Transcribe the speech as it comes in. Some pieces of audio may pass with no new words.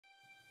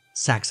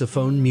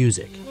Saxophone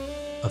music,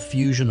 a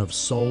fusion of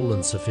soul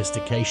and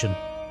sophistication,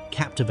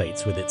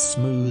 captivates with its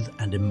smooth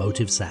and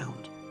emotive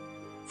sound.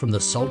 From the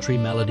sultry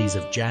melodies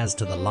of jazz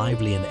to the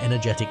lively and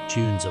energetic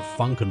tunes of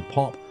funk and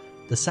pop,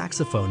 the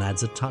saxophone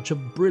adds a touch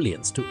of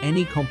brilliance to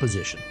any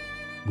composition.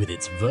 With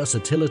its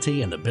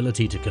versatility and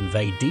ability to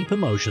convey deep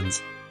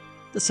emotions,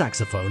 the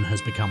saxophone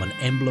has become an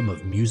emblem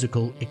of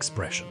musical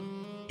expression.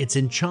 Its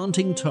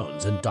enchanting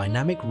tones and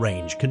dynamic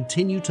range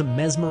continue to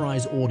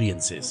mesmerize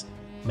audiences,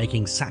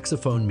 making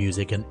saxophone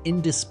music an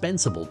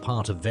indispensable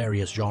part of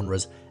various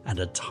genres and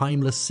a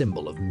timeless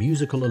symbol of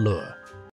musical allure.